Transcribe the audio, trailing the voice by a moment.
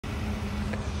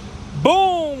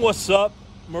Boom! What's up,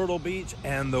 Myrtle Beach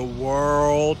and the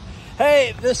world?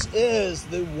 Hey, this is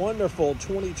the wonderful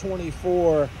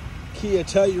 2024 Kia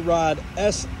Telluride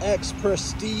SX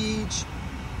Prestige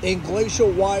in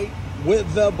Glacial White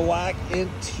with the black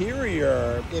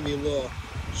interior. Give you a little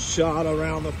shot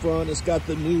around the front. It's got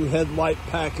the new headlight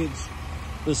package.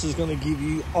 This is going to give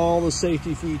you all the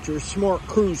safety features, smart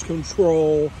cruise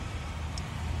control,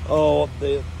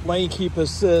 the lane keep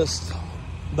assist,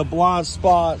 the blind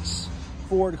spots,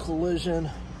 forward collision.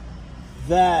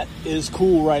 That is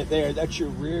cool right there. That's your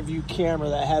rear view camera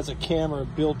that has a camera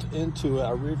built into it,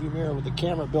 a rear view mirror with a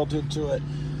camera built into it.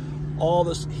 All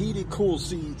this heated, cool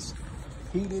seats,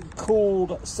 heated,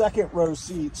 cooled second row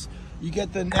seats. You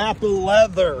get the Napa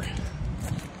leather.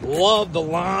 Love the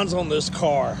lines on this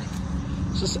car.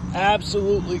 It's just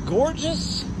absolutely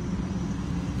gorgeous.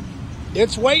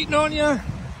 It's waiting on you.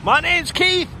 My name's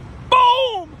Keith.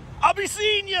 Boom! I'll be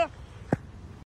seeing you.